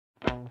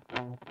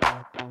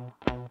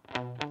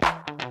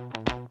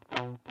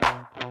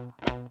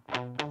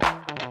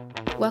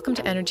Welcome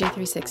to Energy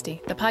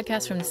 360, the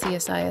podcast from the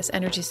CSIS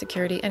Energy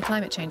Security and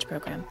Climate Change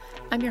Program.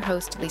 I'm your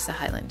host, Lisa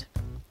Hyland.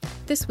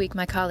 This week,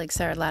 my colleague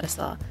Sarah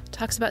Ladislaw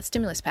talks about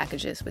stimulus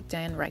packages with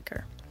Dan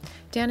Riker.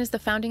 Dan is the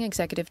founding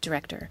executive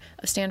director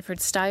of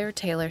Stanford's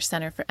Steyer-Taylor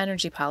Center for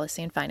Energy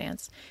Policy and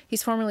Finance.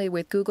 He's formerly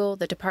with Google,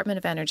 the Department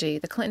of Energy,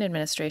 the Clinton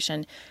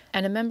administration,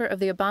 and a member of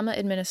the Obama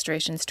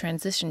administration's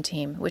transition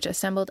team, which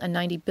assembled a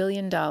 $90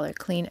 billion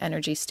clean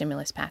energy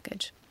stimulus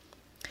package.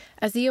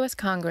 As the U.S.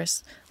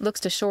 Congress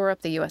looks to shore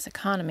up the U.S.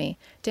 economy,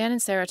 Dan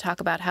and Sarah talk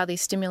about how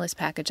these stimulus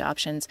package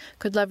options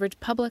could leverage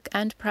public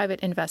and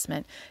private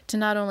investment to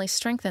not only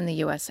strengthen the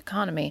U.S.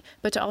 economy,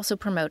 but to also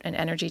promote an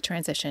energy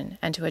transition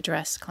and to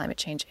address climate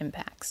change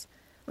impacts.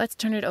 Let's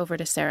turn it over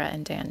to Sarah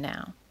and Dan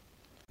now.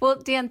 Well,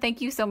 Dan,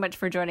 thank you so much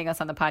for joining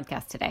us on the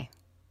podcast today.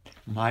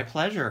 My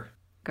pleasure.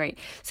 Great.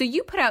 So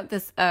you put out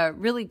this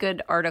really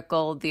good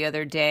article the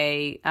other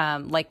day.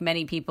 Like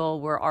many people,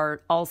 we're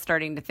all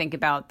starting to think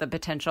about the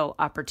potential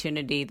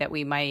opportunity that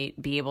we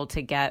might be able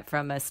to get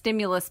from a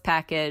stimulus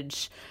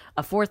package,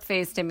 a fourth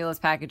phase stimulus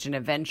package, an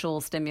eventual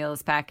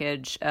stimulus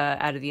package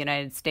out of the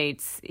United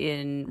States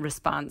in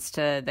response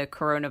to the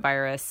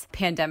coronavirus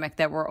pandemic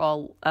that we're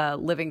all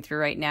living through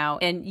right now.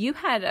 And you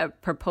had a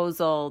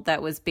proposal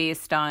that was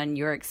based on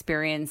your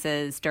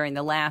experiences during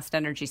the last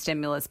energy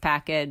stimulus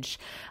package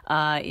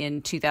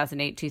in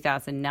 2008,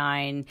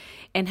 2009,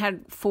 and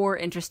had four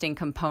interesting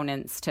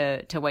components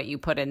to what you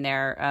put in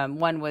there.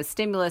 One was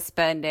stimulus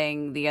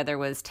spending, the other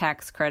was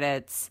tax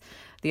credits,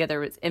 the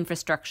other was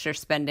infrastructure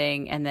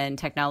spending, and then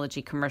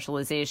technology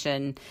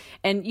commercialization.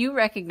 And you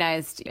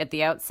recognized at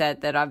the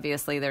outset that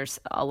obviously there's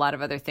a lot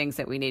of other things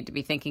that we need to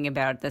be thinking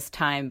about at this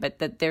time, but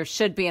that there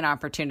should be an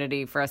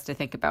opportunity for us to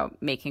think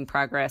about making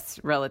progress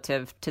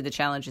relative to the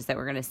challenges that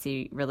we're going to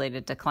see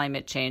related to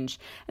climate change.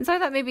 And so I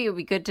thought maybe it would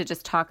be good to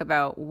just talk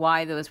about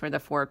why those were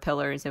the four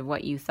pillars of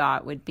what you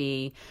thought would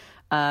be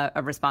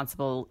a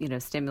responsible,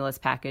 stimulus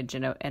package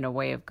and a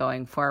way of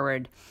going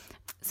forward.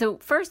 So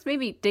first,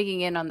 maybe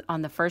digging in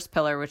on the first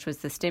pillar, which was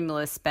the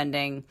stimulus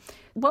spending,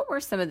 what were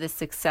some of the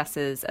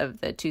successes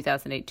of the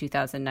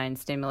 2008-2009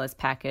 stimulus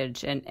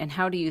package, and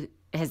how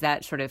has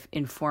that sort of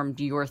informed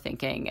your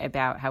thinking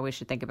about how we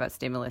should think about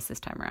stimulus this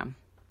time around?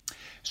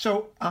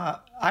 So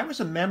I was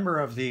a member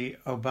of the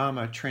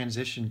Obama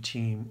transition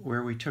team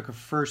where we took a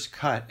first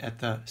cut at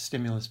the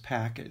stimulus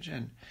package,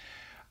 and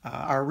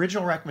our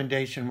original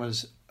recommendation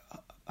was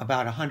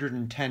about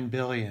 $110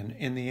 billion.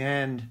 In the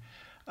end,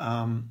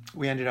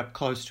 we ended up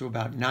close to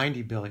about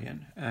 $90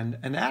 billion. And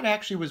that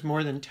actually was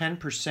more than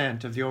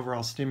 10% of the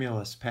overall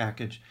stimulus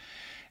package.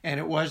 And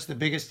it was the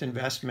biggest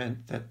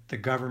investment that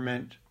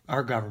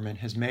our government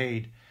has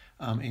made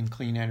in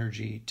clean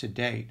energy to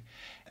date.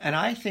 And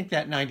I think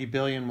that $90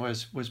 billion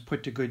was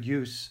put to good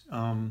use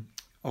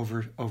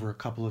over a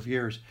couple of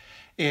years.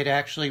 It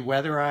actually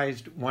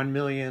weatherized 1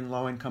 million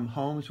low-income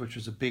homes, which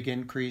was a big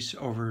increase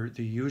over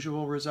the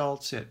usual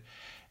results.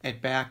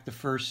 It backed the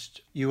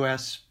first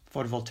U.S.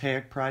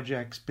 photovoltaic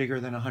projects bigger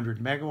than 100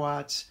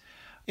 megawatts.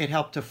 It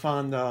helped to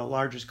fund the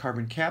largest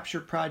carbon capture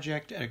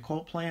project at a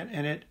coal plant,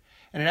 and it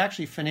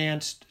actually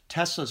financed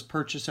Tesla's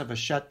purchase of a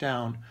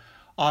shutdown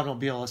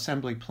automobile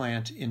assembly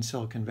plant in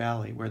Silicon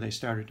Valley, where they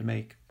started to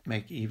make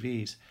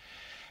EVs.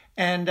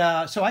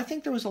 And so I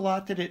think there was a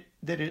lot that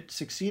it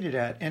succeeded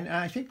at, and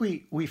I think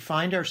we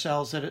find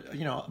ourselves at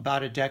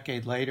about a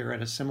decade later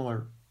at a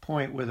similar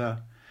point with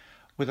a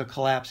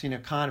collapsing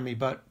economy,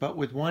 but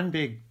with one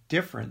big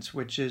difference,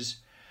 which is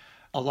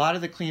a lot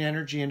of the clean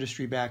energy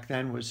industry back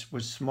then was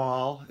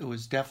small. It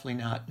was definitely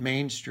not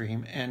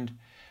mainstream, and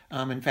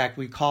in fact,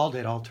 we called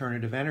it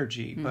alternative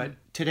energy. But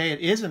today, it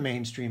is a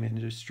mainstream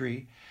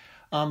industry,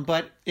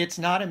 but it's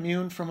not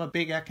immune from a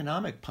big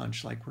economic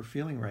punch like we're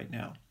feeling right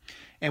now.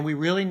 And we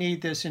really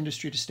need this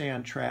industry to stay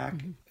on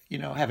track,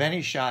 have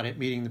any shot at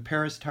meeting the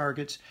Paris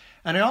targets.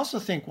 And I also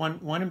think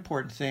one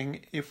important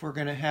thing, if we're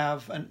going to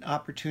have an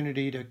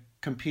opportunity to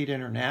compete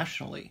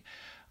internationally,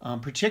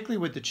 particularly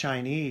with the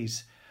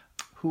Chinese,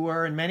 who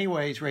are in many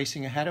ways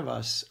racing ahead of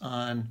us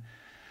on,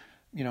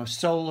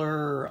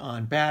 solar,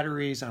 on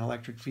batteries, on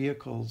electric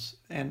vehicles,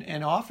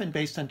 and often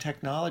based on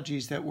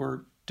technologies that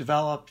were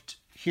developed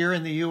here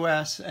in the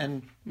U.S.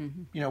 and,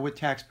 with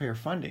taxpayer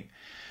funding.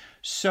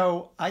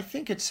 So I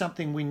think it's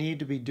something we need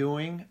to be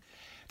doing.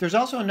 There's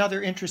also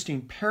another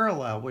interesting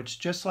parallel, which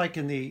just like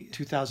in the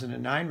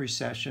 2009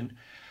 recession,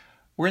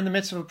 we're in the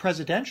midst of a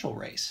presidential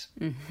race.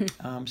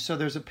 So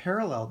there's a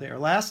parallel there.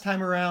 Last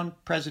time around,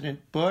 President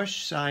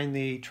Bush signed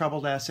the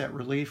Troubled Asset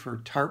Relief, or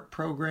TARP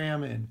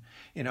program in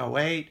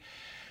 2008.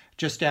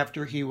 Just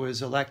after he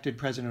was elected,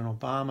 President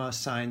Obama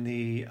signed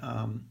the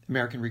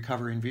American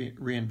Recovery and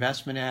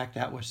Reinvestment Act.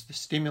 That was the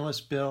stimulus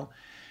bill.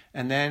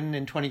 And then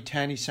in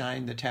 2010, he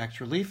signed the Tax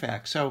Relief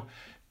Act. So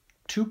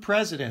two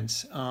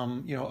presidents,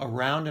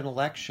 around an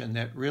election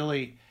that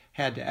really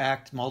had to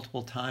act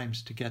multiple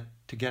times to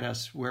get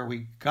us where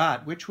we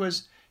got, which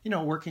was,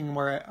 working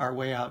our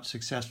way out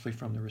successfully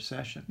from the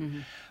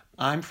recession.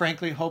 I'm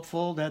frankly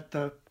hopeful that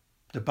the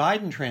The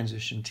Biden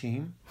transition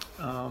team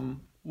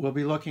will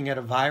be looking at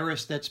a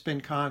virus that's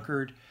been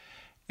conquered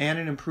and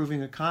an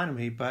improving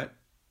economy, but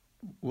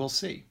we'll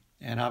see.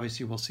 And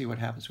obviously we'll see what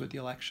happens with the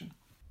election.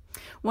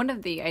 One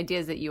of the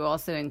ideas that you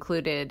also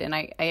included, and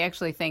I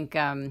actually think,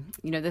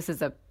 this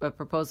is a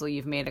proposal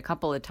you've made a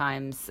couple of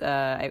times.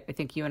 I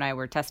think you and I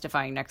were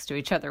testifying next to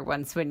each other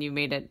once when you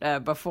made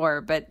it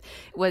before, but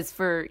was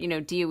for,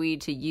 DOE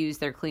to use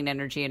their Clean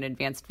Energy and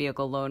Advanced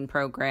Vehicle Loan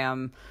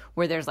Program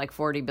where there's like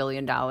 $40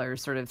 billion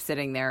sort of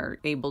sitting there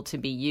able to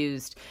be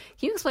used.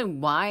 Can you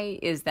explain why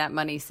is that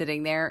money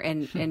sitting there?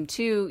 And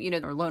two,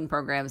 our loan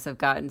programs have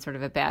gotten sort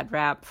of a bad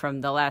rap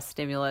from the last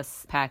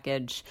stimulus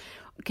package.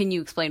 Can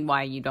you explain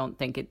why you don't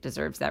think it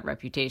deserves that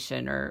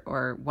reputation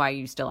or why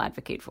you still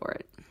advocate for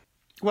it?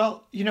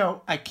 Well,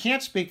 I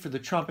can't speak for the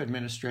Trump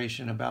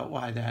administration about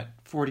why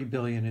that $40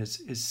 billion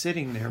is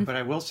sitting there, but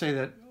I will say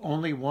that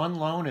only one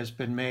loan has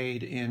been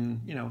made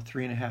in,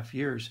 3.5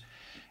 years.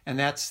 And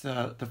that's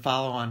the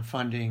follow-on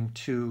funding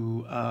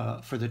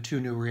for the 2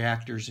 new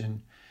reactors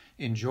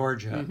in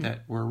Georgia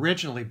that were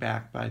originally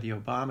backed by the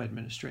Obama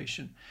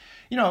administration.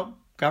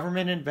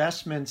 Government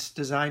investments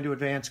designed to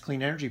advance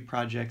clean energy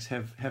projects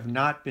have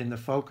not been the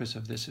focus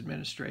of this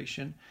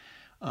administration.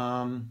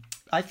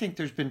 I think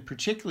there's been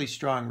particularly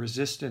strong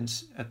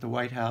resistance at the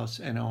White House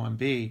and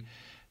OMB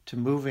to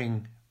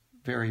moving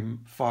very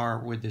far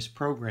with this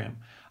program.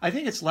 I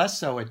think it's less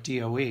so at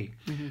DOE.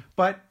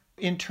 But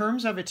in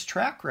terms of its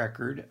track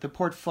record, the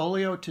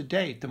portfolio to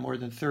date, the more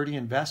than 30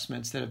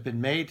 investments that have been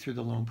made through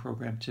the loan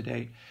program to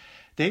date,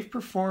 they've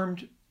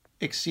performed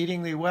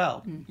exceedingly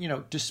well,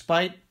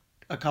 despite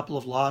a couple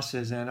of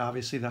losses, and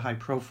obviously the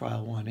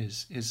high-profile one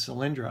is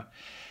Solyndra.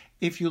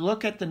 If you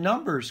look at the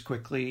numbers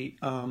quickly,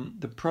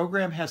 the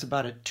program has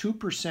about a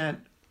 2%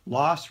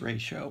 loss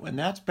ratio, and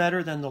that's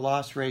better than the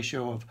loss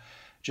ratio of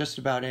just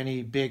about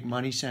any big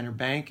money center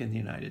bank in the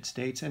United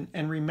States.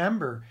 And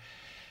remember,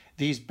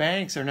 these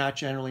banks are not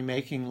generally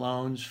making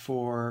loans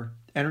for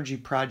energy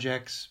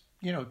projects,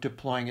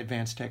 deploying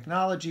advanced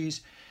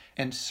technologies,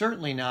 and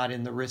certainly not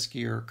in the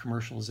riskier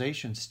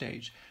commercialization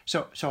stage.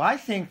 So I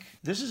think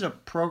this is a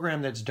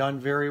program that's done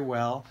very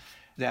well.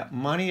 That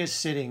money is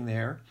sitting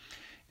there.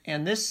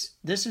 And this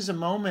is a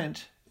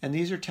moment, and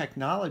these are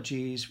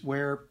technologies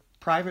where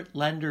private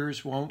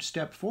lenders won't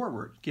step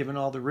forward, given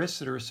all the risks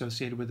that are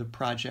associated with the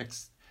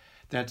projects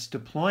that's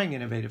deploying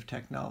innovative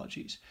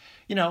technologies.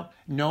 No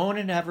one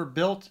had ever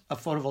built a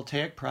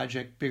photovoltaic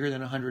project bigger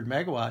than 100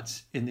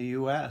 megawatts in the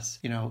U.S.,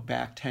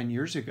 back 10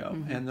 years ago.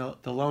 And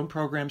the loan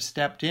program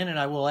stepped in, and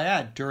I will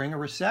add, during a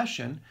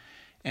recession,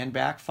 and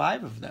backed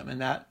 5 of them.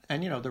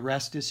 And the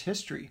rest is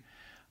history.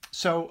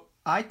 So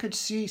I could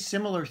see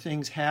similar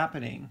things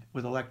happening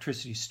with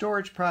electricity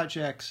storage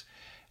projects,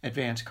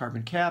 advanced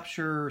carbon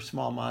capture,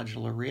 small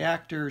modular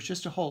reactors,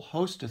 just a whole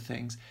host of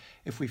things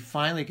if we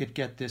finally could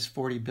get this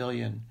 $40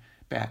 billion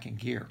back in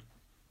gear.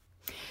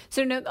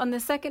 So on the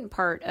second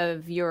part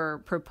of your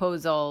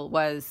proposal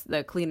was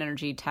the clean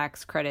energy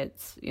tax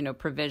credits,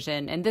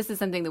 provision. And this is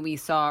something that we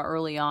saw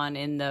early on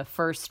in the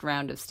first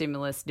round of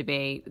stimulus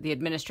debate. The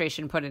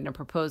administration put in a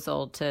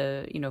proposal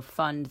to,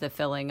 fund the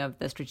filling of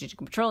the Strategic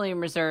Petroleum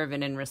Reserve.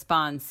 And in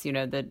response,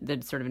 the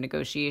sort of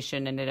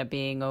negotiation ended up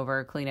being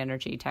over clean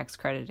energy tax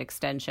credit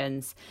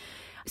extensions.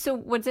 So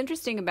what's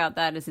interesting about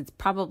that is it's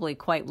probably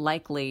quite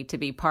likely to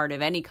be part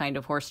of any kind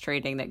of horse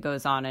trading that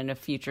goes on in a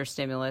future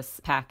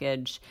stimulus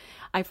package.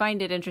 I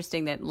find it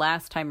interesting that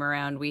last time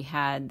around we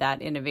had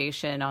that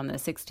innovation on the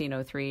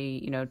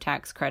 1603,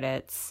 tax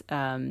credits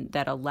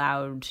that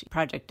allowed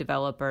project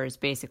developers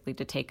basically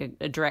to take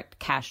a direct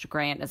cash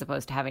grant as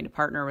opposed to having to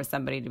partner with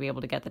somebody to be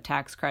able to get the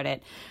tax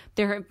credit.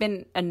 There have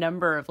been a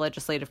number of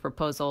legislative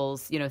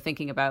proposals,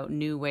 thinking about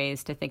new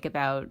ways to think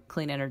about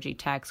clean energy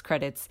tax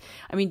credits.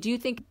 I mean, do you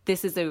think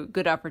this is a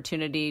good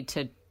opportunity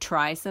to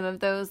try some of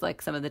those,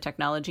 like some of the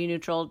technology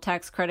neutral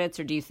tax credits,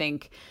 or do you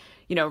think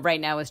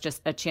right now is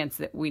just a chance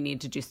that we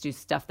need to just do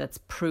stuff that's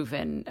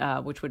proven,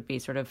 which would be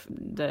sort of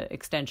the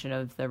extension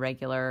of the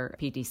regular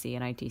PTC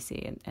and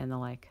ITC and the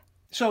like?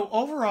 So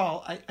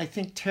overall, I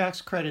think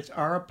tax credits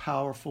are a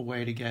powerful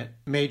way to get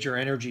major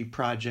energy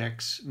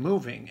projects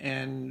moving,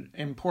 and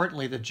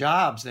importantly, the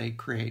jobs they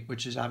create,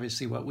 which is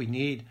obviously what we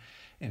need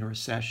in a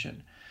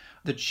recession.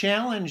 The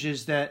challenge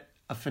is that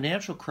a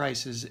financial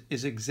crisis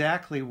is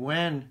exactly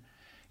when,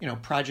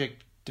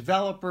 project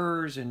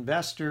developers,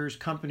 investors,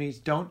 companies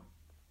don't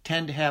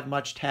tend to have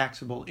much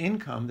taxable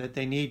income that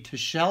they need to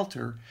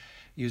shelter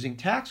using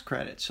tax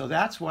credits. So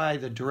that's why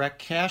the direct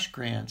cash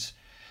grants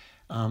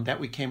that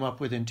we came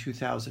up with in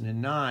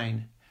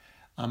 2009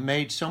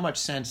 made so much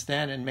sense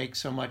then and make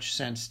so much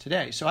sense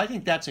today. So I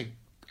think that's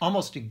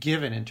almost a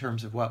given in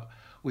terms of what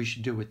we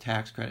should do with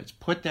tax credits.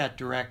 Put that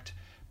direct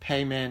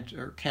payment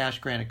or cash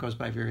grant, it goes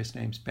by various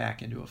names,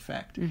 back into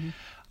effect.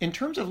 In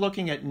terms of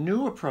looking at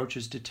new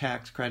approaches to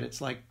tax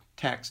credits like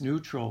tax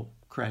neutral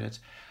credits,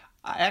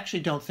 I actually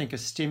don't think a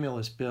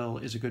stimulus bill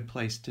is a good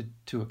place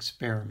to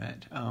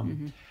experiment.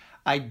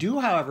 I do,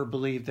 however,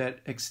 believe that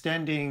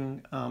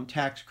extending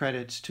tax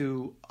credits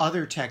to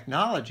other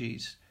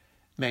technologies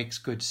makes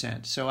good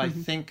sense. So I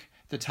think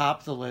the top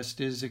of the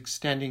list is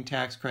extending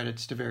tax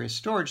credits to various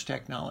storage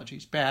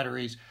technologies,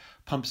 batteries,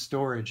 pump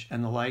storage,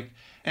 and the like.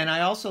 And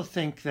I also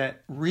think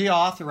that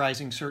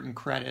reauthorizing certain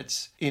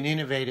credits in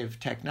innovative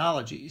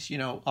technologies,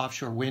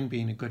 offshore wind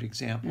being a good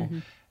example,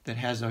 that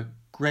has a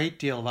great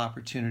deal of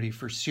opportunity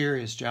for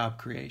serious job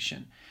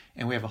creation.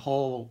 And we have a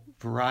whole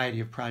variety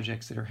of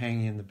projects that are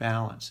hanging in the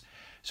balance.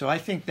 So I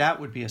think that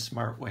would be a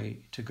smart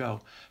way to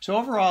go. So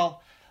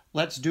overall,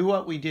 let's do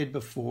what we did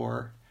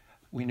before.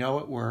 We know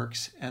it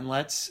works, and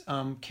let's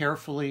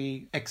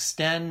carefully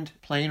extend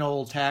plain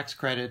old tax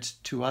credits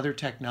to other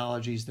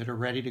technologies that are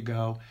ready to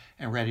go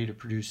and ready to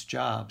produce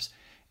jobs,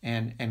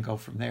 and go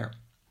from there.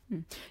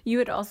 You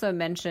had also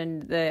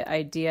mentioned the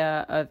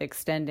idea of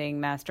extending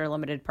master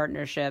limited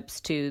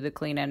partnerships to the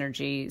clean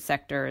energy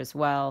sector as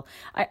well.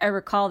 I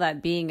recall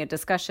that being a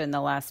discussion the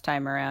last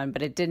time around,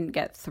 but it didn't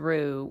get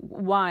through.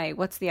 Why?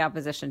 What's the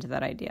opposition to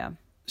that idea?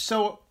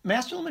 So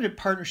master limited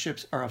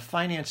partnerships are a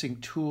financing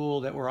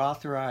tool that were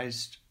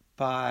authorized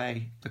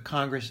by the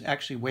Congress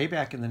actually way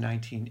back in the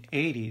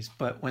 1980s.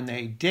 But when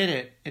they did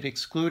it, it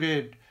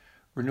excluded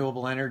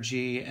renewable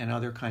energy and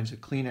other kinds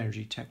of clean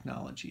energy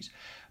technologies.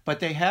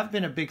 But they have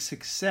been a big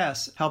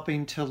success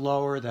helping to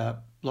lower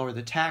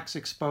the tax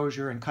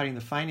exposure and cutting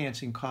the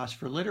financing costs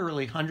for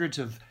literally hundreds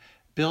of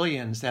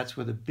billions, that's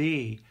with a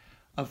B,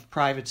 of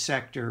private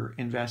sector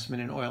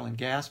investment in oil and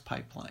gas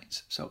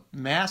pipelines. So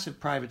massive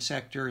private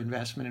sector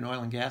investment in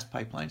oil and gas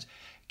pipelines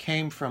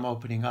came from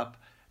opening up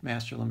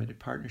master limited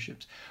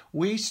partnerships.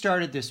 We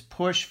started this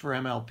push for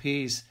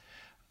MLPs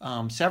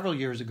several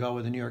years ago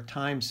with a New York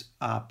Times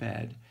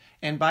op-ed,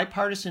 and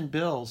bipartisan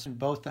bills in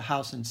both the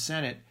House and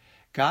Senate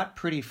got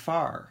pretty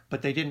far,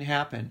 but they didn't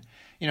happen.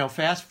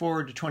 Fast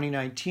forward to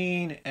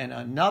 2019, and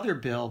another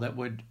bill that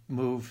would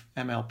move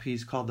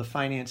MLPs called the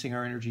Financing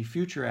Our Energy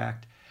Future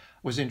Act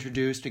was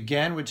introduced,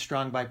 again with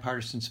strong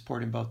bipartisan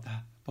support in both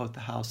the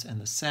House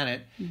and the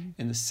Senate.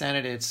 In the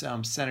Senate, it's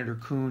Senator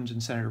Coons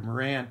and Senator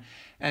Moran.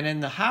 And in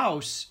the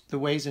House, the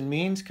Ways and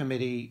Means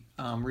Committee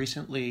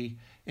recently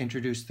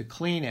introduced the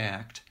Clean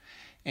Act,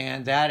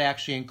 and that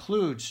actually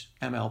includes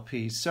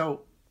MLPs.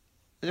 So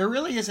there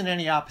really isn't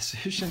any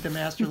opposition to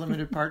master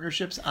limited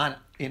partnerships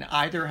in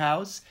either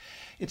house.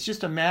 It's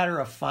just a matter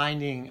of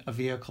finding a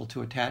vehicle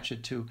to attach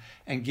it to.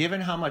 And given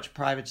how much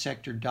private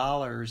sector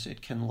dollars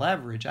it can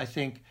leverage, I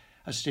think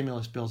a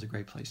stimulus bill is a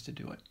great place to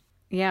do it.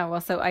 Yeah, well,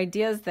 so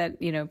ideas that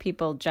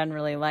people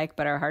generally like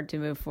but are hard to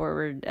move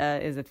forward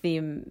is a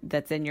theme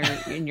that's in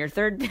your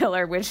third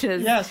pillar, which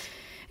is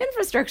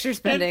infrastructure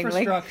spending.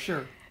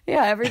 Infrastructure.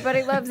 Yeah,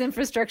 everybody loves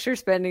infrastructure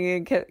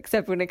spending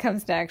except when it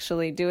comes to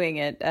actually doing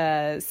it.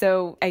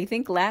 So I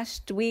think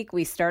last week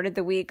we started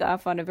the week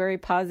off on a very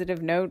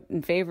positive note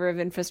in favor of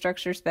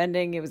infrastructure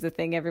spending. It was a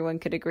thing everyone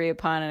could agree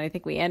upon, and I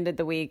think we ended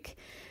the week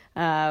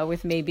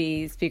with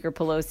maybe Speaker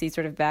Pelosi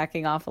sort of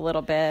backing off a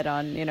little bit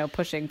on,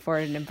 pushing for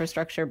an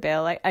infrastructure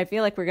bill. I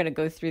feel like we're going to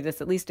go through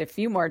this at least a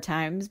few more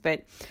times,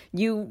 but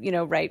you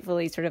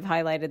rightfully sort of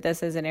highlighted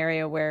this as an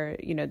area where,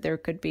 there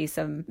could be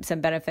some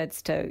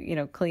benefits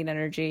to, clean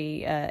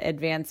energy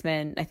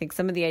advancement. I think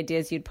some of the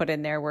ideas you'd put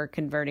in there were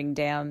converting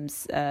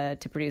dams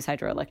to produce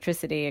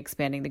hydroelectricity,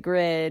 expanding the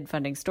grid,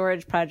 funding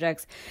storage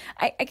projects.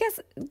 I guess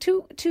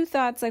two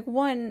thoughts, like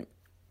one,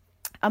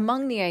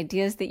 among the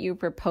ideas that you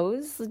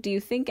propose, do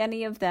you think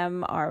any of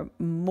them are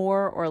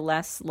more or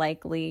less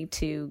likely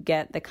to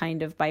get the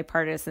kind of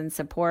bipartisan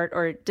support,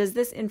 or does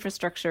this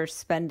infrastructure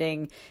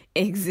spending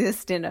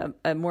exist in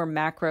a more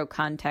macro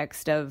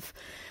context of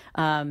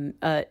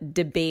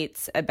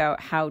debates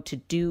about how to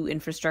do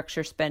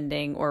infrastructure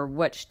spending or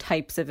which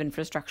types of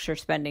infrastructure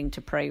spending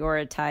to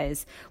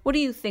prioritize? What do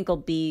you think will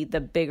be the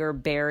bigger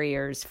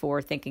barriers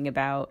for thinking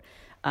about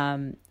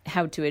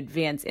how to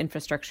advance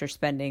infrastructure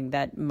spending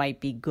that might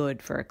be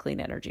good for a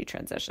clean energy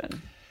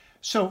transition?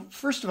 So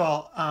first of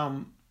all,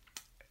 I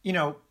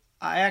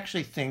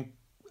actually think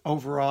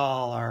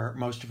overall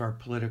most of our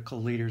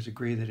political leaders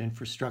agree that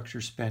infrastructure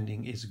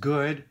spending is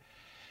good.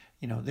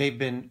 They've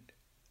been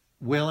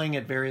willing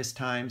at various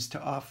times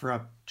to offer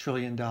up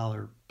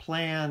trillion-dollar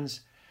plans,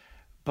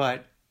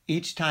 but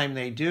each time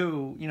they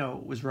do,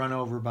 it was run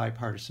over by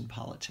partisan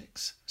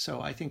politics.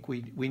 So I think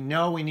we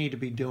know we need to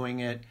be doing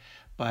it,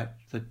 but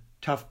the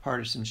tough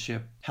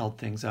partisanship held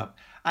things up.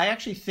 I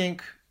actually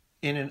think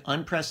in an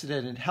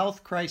unprecedented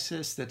health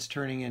crisis that's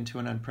turning into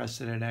an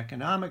unprecedented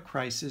economic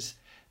crisis,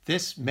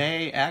 this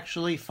may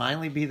actually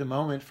finally be the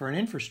moment for an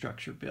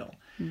infrastructure bill,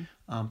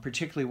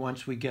 particularly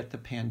once we get the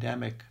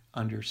pandemic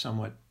under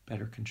somewhat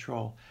better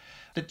control.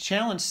 The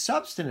challenge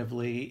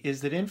substantively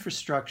is that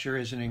infrastructure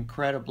is an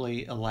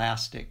incredibly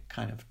elastic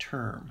kind of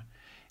term.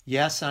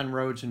 Yes, on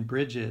roads and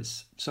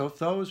bridges. So if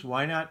those,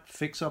 why not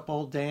fix up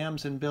old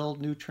dams and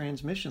build new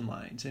transmission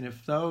lines? And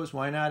if those,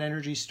 why not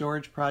energy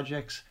storage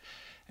projects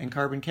and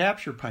carbon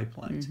capture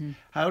pipelines?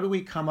 How do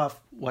we come up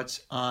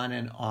what's on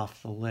and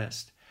off the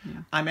list?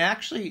 I'm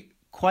actually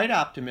quite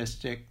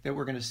optimistic that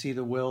we're going to see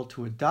the will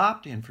to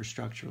adopt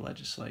infrastructure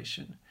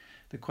legislation.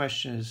 The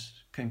question is,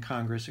 can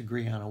Congress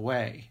agree on a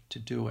way to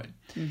do it?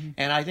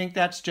 And I think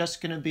that's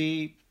just going to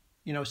be,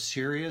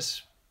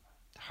 serious,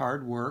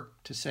 hard work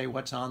to say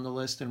what's on the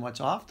list and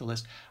what's off the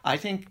list. I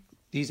think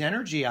these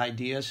energy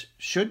ideas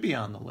should be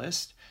on the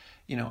list.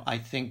 I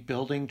think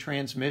building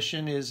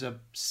transmission is a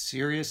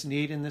serious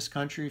need in this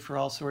country for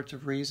all sorts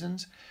of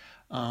reasons.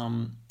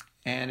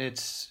 And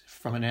it's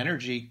from an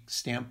energy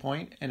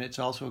standpoint, and it's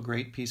also a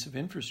great piece of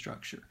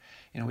infrastructure.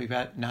 We've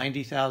got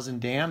 90,000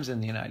 dams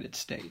in the United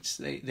States.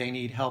 They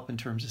need help in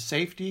terms of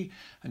safety.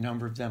 A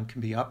number of them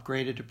can be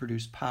upgraded to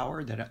produce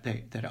power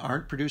that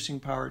aren't producing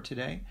power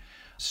today.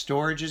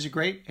 Storage is a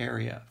great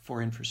area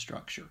for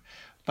infrastructure.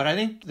 But I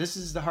think this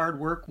is the hard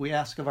work we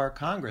ask of our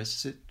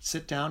Congress.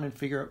 Sit down and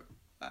figure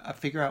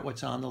out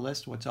what's on the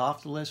list, what's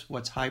off the list,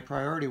 what's high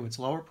priority, what's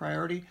lower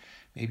priority.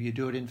 Maybe you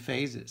do it in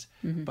phases.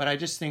 Mm-hmm. But I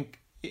just think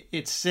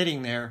it's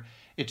sitting there,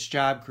 it's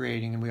job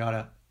creating, and we ought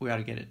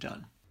to get it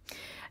done.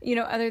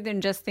 Other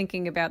than just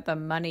thinking about the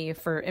money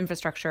for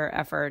infrastructure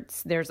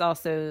efforts, there's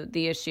also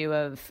the issue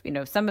of,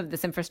 some of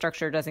this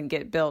infrastructure doesn't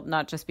get built,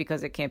 not just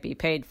because it can't be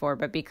paid for,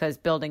 but because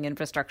building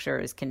infrastructure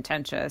is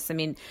contentious. I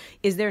mean,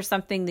 is there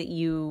something that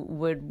you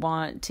would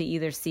want to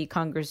either see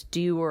Congress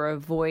do or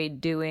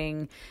avoid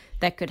doing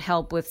that could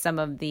help with some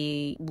of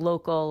the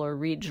local or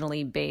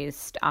regionally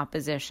based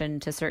opposition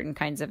to certain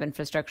kinds of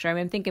infrastructure? I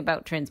mean, I'm thinking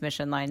about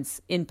transmission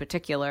lines in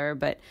particular,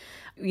 but,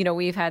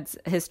 we've had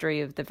a history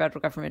of the federal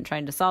government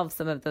trying to solve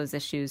some of those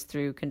issues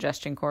through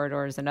congestion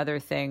corridors and other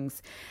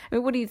things. I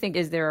mean, what do you think?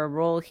 Is there a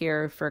role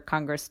here for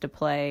Congress to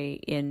play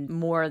in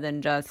more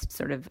than just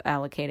sort of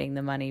allocating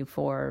the money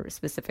for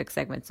specific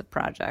segments of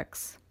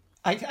projects?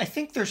 I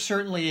think there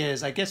certainly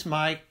is. I guess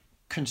my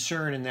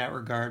concern in that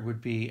regard would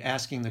be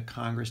asking the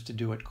Congress to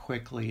do it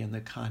quickly in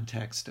the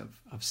context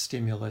of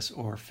stimulus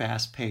or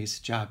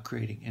fast-paced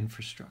job-creating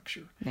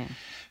infrastructure. Yeah.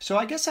 So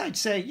I guess I'd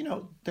say,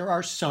 there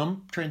are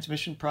some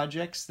transmission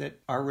projects that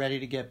are ready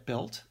to get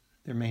built.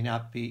 There may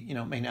not be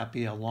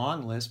a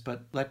long list,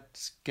 but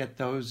let's get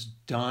those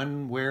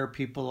done where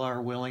people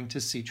are willing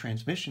to see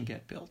transmission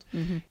get built.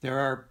 Mm-hmm. There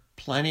are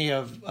plenty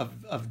of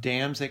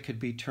dams that could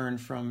be turned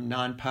from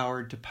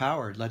non-powered to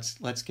powered.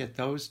 Let's get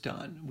those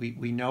done.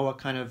 We know what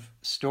kind of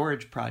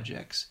storage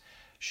projects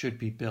should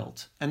be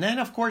built. And then,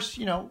 of course,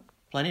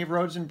 plenty of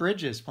roads and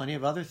bridges, plenty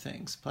of other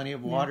things, plenty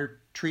of water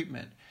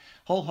treatment,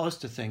 whole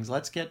host of things.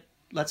 Let's get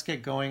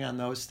going on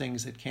those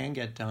things that can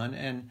get done,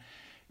 and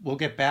we'll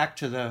get back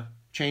to the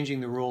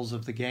changing the rules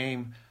of the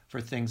game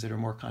for things that are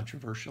more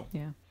controversial.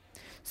 Yeah.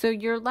 So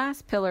your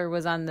last pillar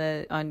was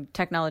on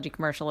technology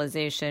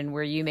commercialization,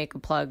 where you make a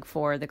plug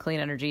for the Clean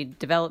Energy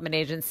Development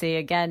Agency.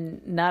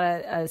 Again, not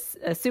a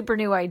super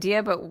new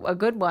idea, but a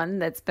good one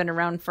that's been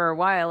around for a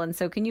while. And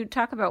so can you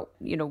talk about,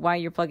 why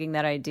you're plugging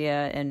that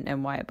idea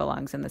and why it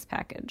belongs in this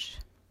package?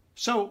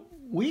 So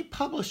we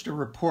published a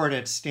report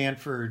at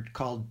Stanford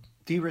called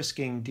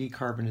De-risking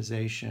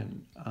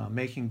Decarbonization,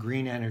 Making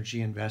Green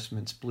Energy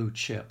Investments Blue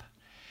Chip.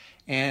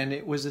 And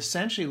it was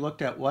essentially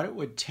looked at what it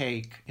would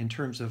take in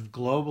terms of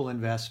global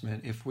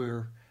investment if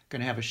we're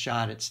going to have a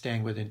shot at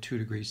staying within 2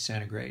 degrees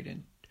centigrade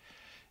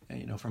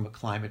and, from a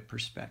climate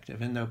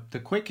perspective. And the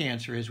quick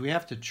answer is we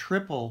have to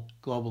triple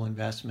global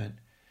investment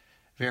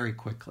very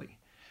quickly.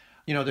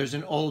 There's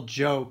an old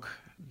joke.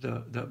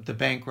 The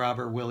bank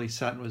robber Willie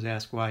Sutton was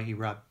asked why he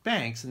robbed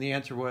banks. And the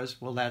answer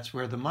was, well, that's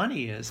where the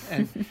money is.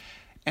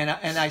 And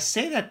I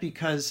say that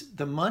because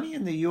the money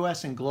in the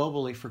U.S. and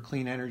globally for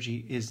clean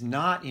energy is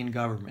not in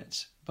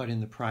governments, but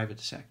in the private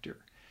sector.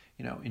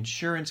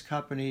 Insurance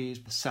companies,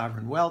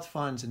 sovereign wealth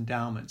funds,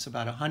 endowments,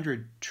 about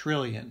 $100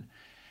 trillion.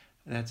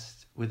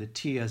 That's with a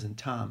T as in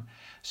Tom.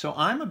 So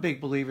I'm a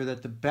big believer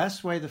that the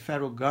best way the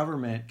federal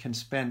government can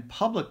spend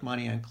public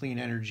money on clean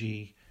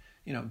energy,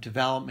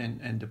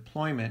 development and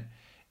deployment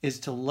is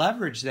to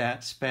leverage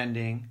that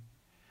spending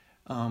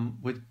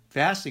with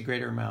vastly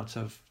greater amounts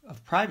of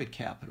private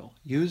capital.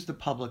 Use the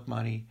public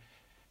money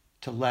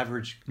to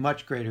leverage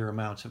much greater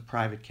amounts of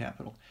private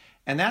capital.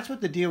 And that's what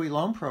the DOE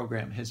loan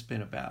program has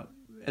been about.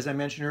 As I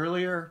mentioned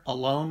earlier, a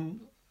loan,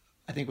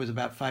 I think was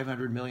about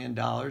 $500 million,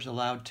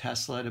 allowed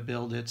Tesla to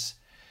build its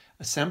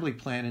assembly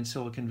plant in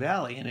Silicon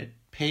Valley, and it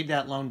paid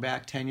that loan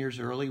back 10 years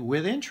early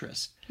with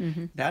interest.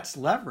 Mm-hmm. That's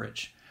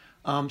leverage.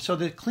 So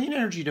the Clean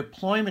Energy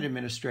Deployment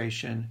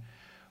Administration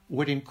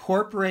would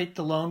incorporate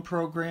the loan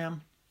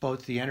program,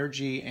 both the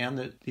energy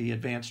and the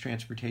Advanced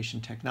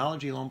Transportation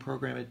Technology Loan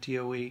Program at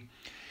DOE,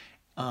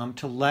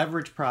 to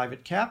leverage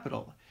private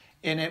capital.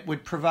 And it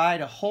would provide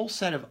a whole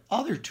set of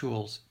other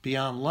tools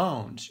beyond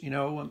loans.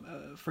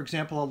 For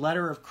example, a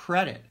letter of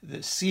credit. The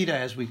CETA,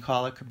 as we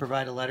call it, could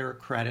provide a letter of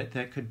credit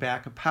that could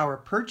back a power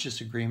purchase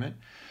agreement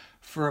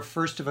for a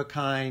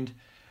first-of-a-kind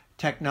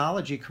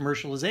technology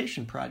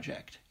commercialization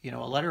project. A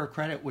letter of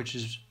credit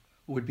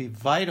would be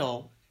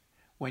vital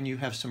when you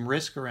have some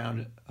risk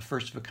around a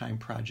first-of-a-kind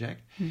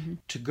project, mm-hmm.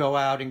 to go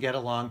out and get a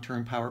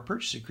long-term power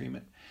purchase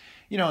agreement.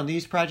 And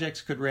these projects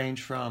could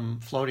range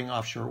from floating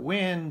offshore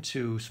wind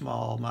to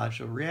small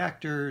modular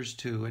reactors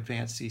to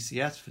advanced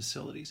CCS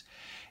facilities.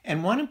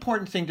 And one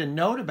important thing to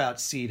note about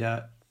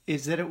CETA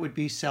is that it would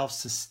be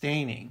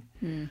self-sustaining.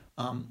 Mm.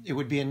 It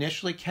would be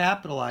initially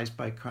capitalized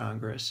by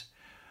Congress,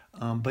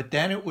 But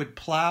then it would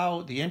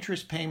plow the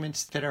interest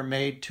payments that are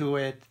made to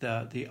it,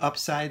 the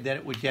upside that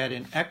it would get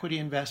in equity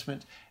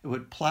investment, it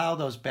would plow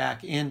those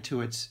back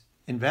into its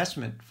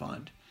investment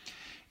fund.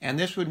 And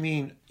this would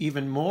mean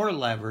even more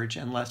leverage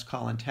and less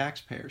call on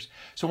taxpayers.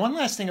 So one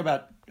last thing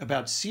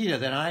about SETA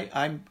that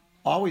I've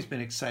always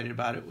been excited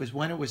about it was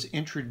when it was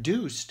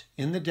introduced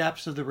in the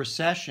depths of the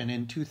recession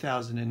in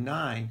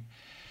 2009,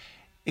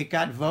 it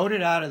got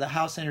voted out of the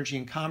House Energy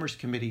and Commerce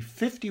Committee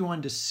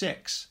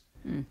 51-6.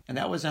 And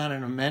that was on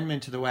an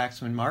amendment to the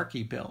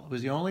Waxman-Markey bill. It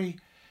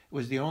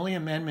was the only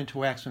amendment to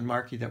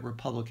Waxman-Markey that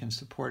Republicans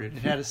supported.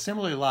 It had a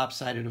similarly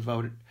lopsided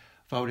vote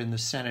in the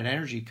Senate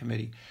Energy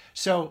Committee.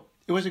 So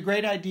it was a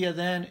great idea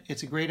then.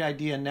 It's a great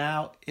idea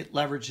now. It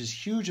leverages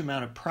huge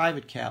amount of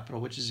private capital,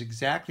 which is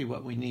exactly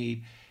what we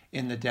need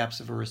in the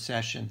depths of a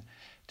recession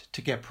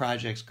to get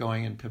projects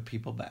going and put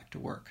people back to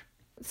work.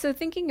 So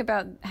thinking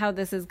about how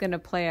this is going to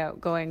play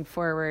out going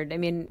forward, I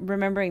mean,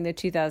 remembering the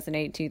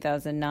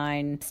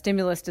 2008-2009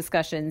 stimulus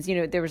discussions,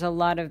 there was a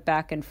lot of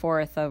back and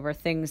forth over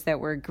things that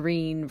were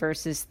green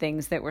versus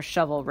things that were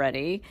shovel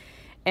ready.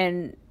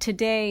 And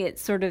today it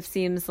sort of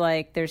seems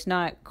like there's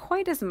not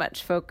quite as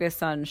much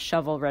focus on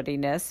shovel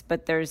readiness,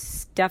 but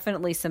there's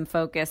definitely some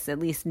focus, at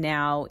least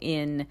now,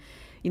 in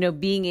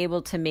being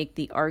able to make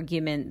the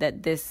argument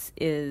that this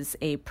is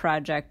a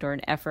project or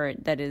an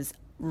effort that is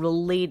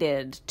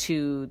related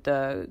to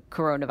the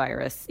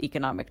coronavirus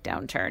economic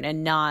downturn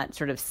and not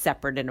sort of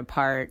separate and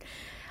apart.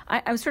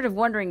 I'm sort of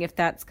wondering if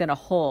that's going to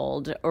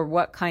hold, or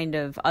what kind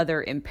of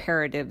other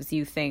imperatives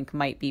you think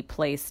might be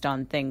placed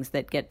on things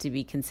that get to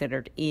be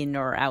considered in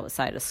or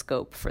outside of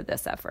scope for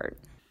this effort.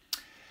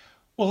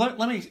 Well,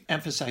 let me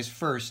emphasize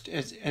first,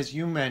 as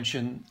you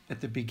mentioned at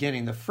the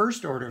beginning, the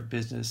first order of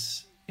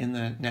business in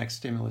the next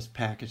stimulus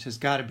package has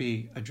got to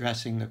be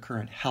addressing the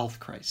current health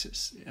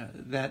crisis.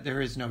 That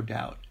there is no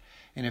doubt.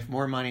 And if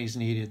more money is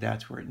needed,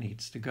 that's where it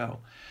needs to go.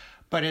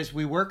 But as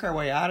we work our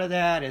way out of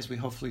that, as we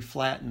hopefully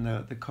flatten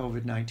the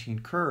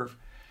COVID-19 curve,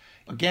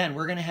 again,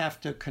 we're going to have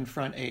to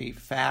confront a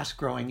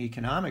fast-growing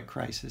economic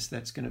crisis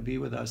that's going to be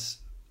with us,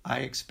 I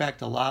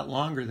expect, a lot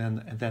longer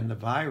than the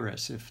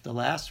virus, if the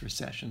last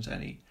recession's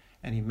any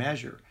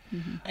measure.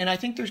 Mm-hmm. And I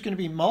think there's going to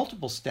be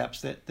multiple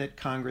steps that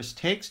Congress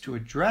takes to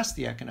address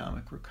the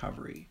economic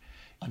recovery.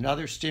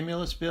 Another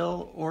stimulus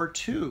bill or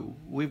two.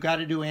 We've got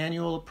to do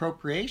annual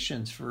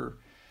appropriations for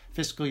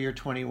fiscal year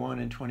 21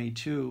 and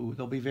 22.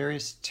 There'll be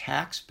various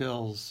tax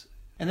bills.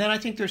 And then I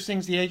think there's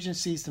things the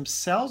agencies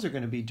themselves are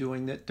going to be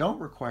doing that don't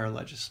require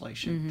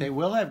legislation. Mm-hmm. They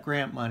will have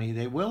grant money.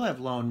 They will have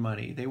loan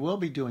money. They will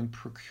be doing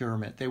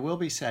procurement. They will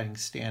be setting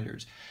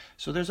standards.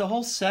 So there's a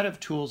whole set of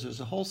tools. There's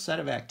a whole set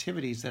of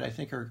activities that I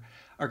think are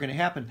going to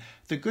happen.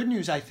 The good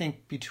news, I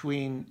think,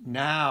 between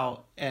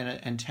now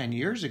and 10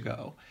 years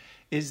ago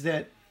is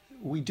that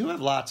we do have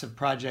lots of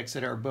projects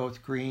that are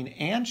both green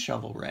and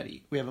shovel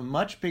ready. We have a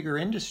much bigger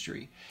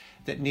industry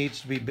that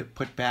needs to be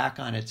put back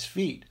on its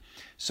feet.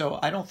 So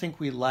I don't think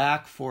we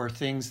lack for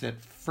things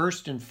that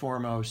first and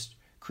foremost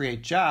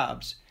create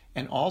jobs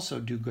and also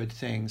do good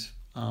things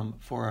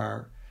for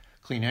our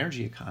clean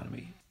energy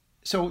economy.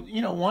 So,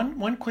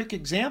 one quick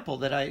example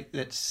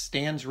that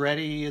stands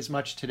ready as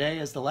much today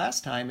as the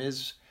last time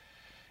is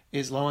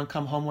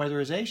low-income home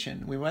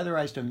weatherization. We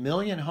weatherized 1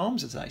 million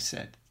homes, as I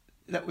said.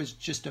 That was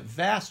just a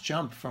vast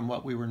jump from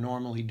what we were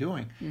normally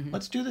doing. Mm-hmm.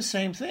 Let's do the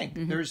same thing.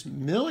 Mm-hmm. There's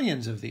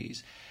millions of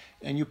these.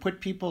 And you put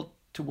people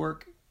to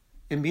work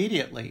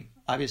immediately.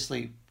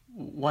 Obviously,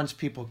 once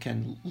people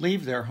can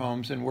leave their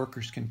homes and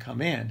workers can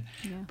come in.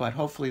 Yeah. But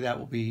hopefully that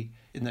will be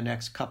in the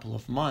next couple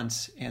of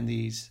months, and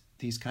these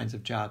kinds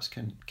of jobs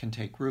can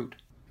take root.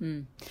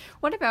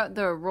 What about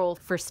the role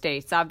for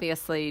states?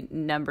 Obviously, a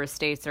number of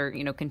states are,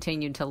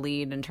 continue to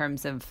lead in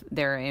terms of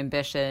their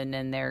ambition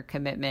and their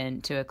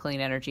commitment to a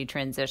clean energy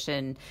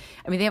transition.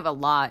 I mean, they have a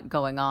lot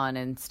going on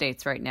in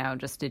states right now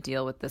just to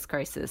deal with this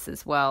crisis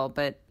as well.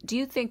 But do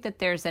you think that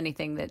there's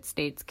anything that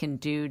states can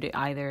do to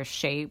either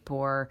shape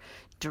or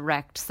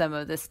direct some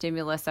of the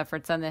stimulus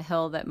efforts on the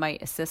Hill that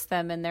might assist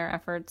them in their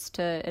efforts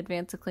to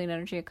advance a clean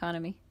energy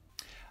economy?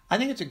 I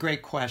think it's a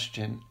great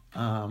question.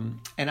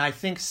 And I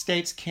think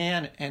states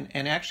can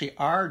and actually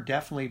are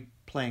definitely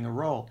playing a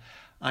role.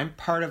 I'm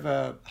part of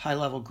a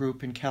high-level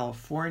group in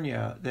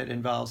California that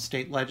involves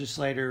state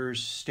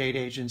legislators, state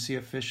agency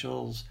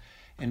officials,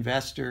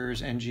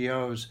 investors,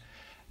 NGOs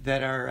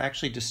that are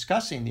actually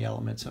discussing the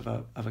elements of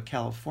a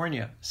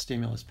California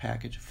stimulus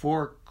package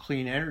for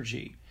clean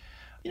energy.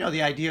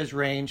 The ideas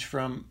range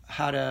from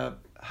how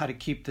to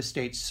keep the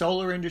state's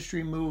solar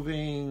industry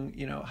moving,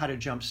 how to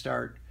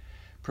jumpstart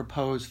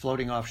proposed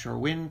floating offshore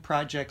wind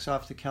projects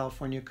off the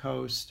California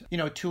coast,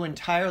 to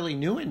entirely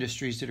new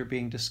industries that are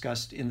being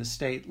discussed in the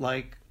state,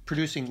 like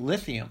producing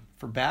lithium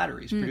for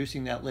batteries,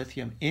 producing that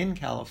lithium in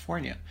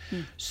California.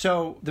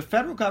 So the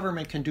federal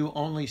government can do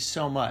only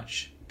so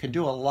much, can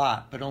do a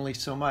lot, but only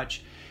so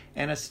much.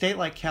 And a state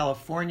like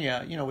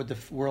California, with the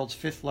world's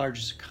 5th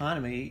largest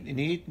economy,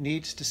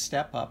 needs to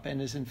step up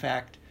and is in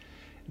fact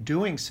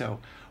doing so.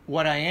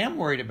 What I am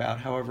worried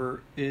about,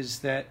 however, is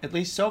that at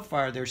least so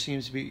far there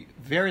seems to be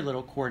very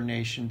little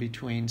coordination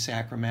between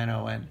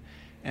Sacramento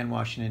and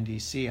Washington,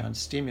 D.C. on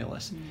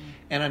stimulus.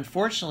 And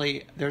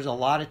unfortunately, there's a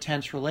lot of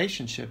tense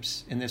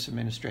relationships in this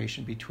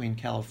administration between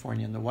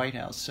California and the White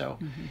House. So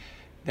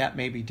that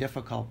may be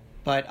difficult.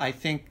 But I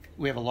think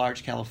we have a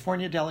large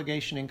California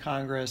delegation in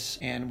Congress,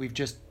 and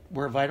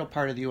we're a vital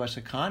part of the U.S.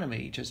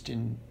 economy, just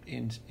in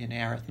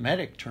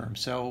arithmetic terms.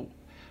 So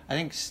I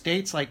think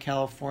states like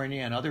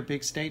California and other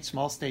big states,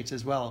 small states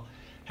as well,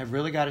 have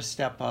really got to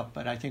step up.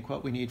 But I think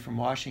what we need from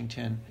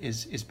Washington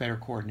is better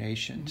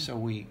coordination. So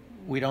we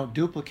don't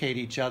duplicate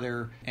each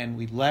other, and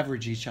we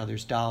leverage each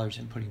other's dollars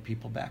in putting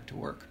people back to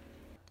work.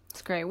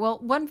 That's great. Well,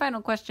 one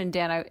final question,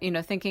 Dan.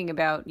 Thinking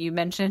about, you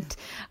mentioned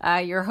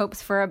your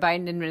hopes for a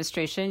Biden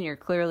administration. You're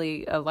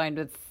clearly aligned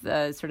with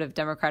sort of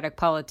Democratic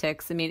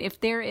politics. I mean,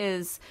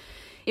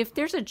 if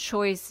there's a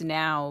choice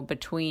now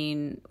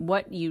between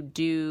what you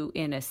do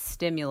in a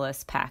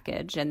stimulus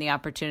package and the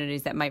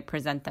opportunities that might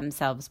present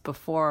themselves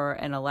before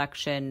an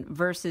election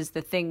versus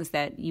the things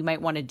that you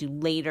might want to do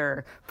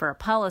later for a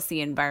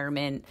policy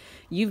environment,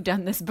 you've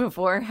done this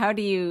before. How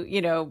do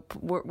you,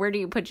 where do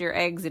you put your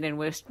eggs in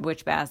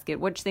which basket?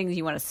 Which things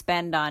you want to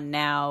spend on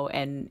now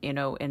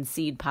and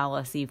seed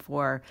policy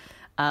for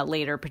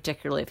later,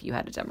 particularly if you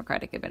had a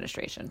Democratic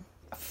administration?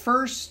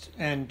 First,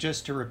 and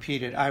just to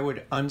repeat it, I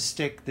would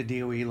unstick the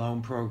DOE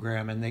loan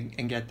program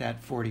and get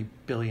that $40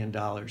 billion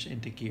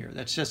into gear.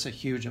 That's just a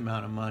huge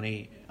amount of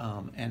money,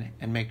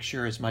 and make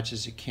sure as much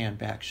as it can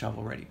back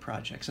shovel-ready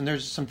projects. And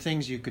there's some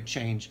things you could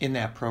change in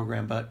that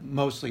program, but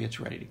mostly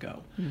it's ready to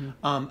go.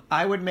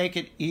 I would make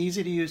it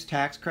easy to use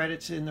tax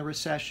credits in the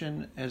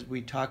recession, as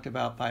we talked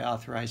about, by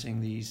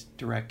authorizing these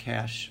direct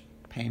cash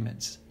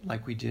payments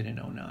like we did in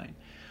 2009.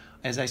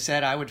 As I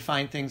said, I would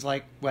find things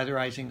like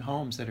weatherizing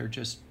homes that are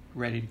just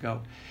ready to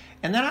go.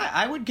 And then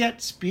I would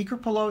get Speaker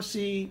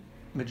Pelosi,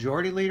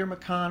 Majority Leader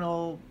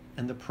McConnell,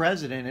 and the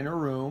President in a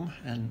room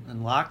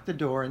and lock the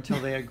door until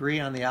they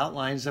agree on the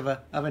outlines of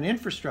an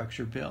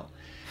infrastructure bill.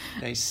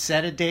 They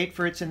set a date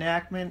for its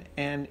enactment,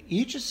 and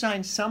each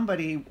assign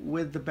somebody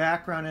with the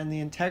background and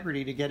the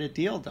integrity to get a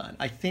deal done.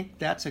 I think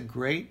that's a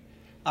great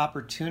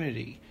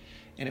opportunity,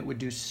 and it would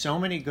do so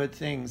many good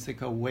things that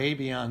go way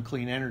beyond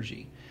clean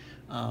energy.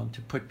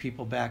 To put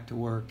people back to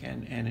work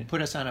and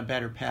put us on a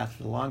better path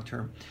for the long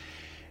term.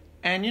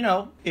 And,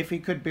 if he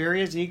could bury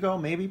his ego,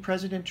 maybe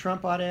President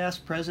Trump ought to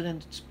ask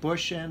Presidents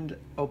Bush and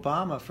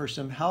Obama for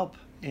some help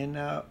in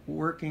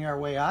working our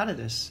way out of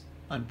this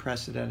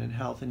unprecedented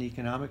health and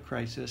economic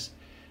crisis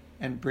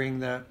and bring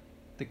the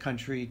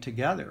country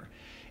together.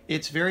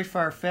 It's very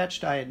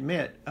far-fetched, I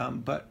admit,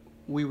 but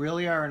we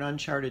really are in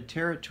uncharted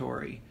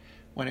territory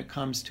when it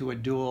comes to a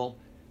dual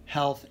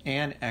health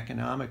and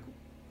economic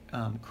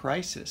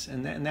crisis,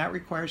 and that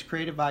requires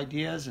creative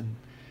ideas and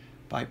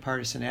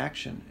bipartisan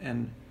action,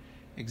 and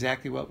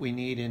exactly what we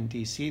need in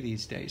D.C.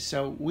 these days.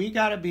 So we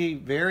got to be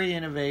very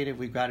innovative,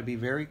 we've got to be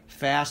very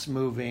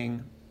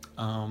fast-moving,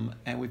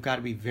 and we've got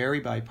to be very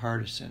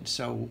bipartisan.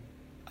 So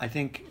I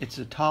think it's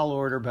a tall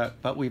order,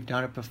 but we've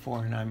done it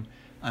before, and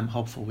I'm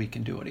hopeful we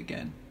can do it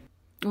again.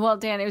 Well,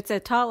 Dan, it's a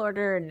tall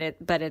order,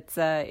 but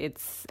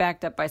it's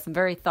backed up by some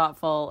very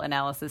thoughtful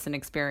analysis and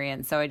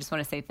experience. So I just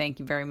want to say thank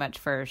you very much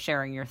for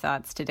sharing your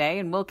thoughts today,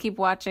 and we'll keep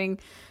watching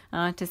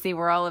to see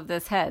where all of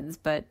this heads.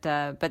 But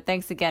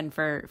thanks again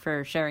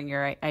for sharing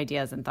your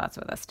ideas and thoughts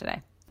with us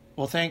today.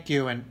 Well, thank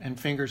you, and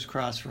fingers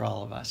crossed for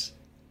all of us.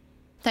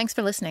 Thanks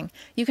for listening.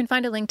 You can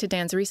find a link to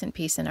Dan's recent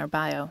piece in our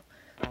bio.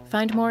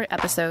 Find more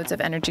episodes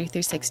of Energy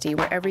 360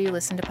 wherever you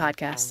listen to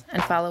podcasts,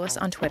 and follow us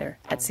on Twitter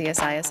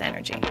 @CSIS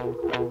Energy.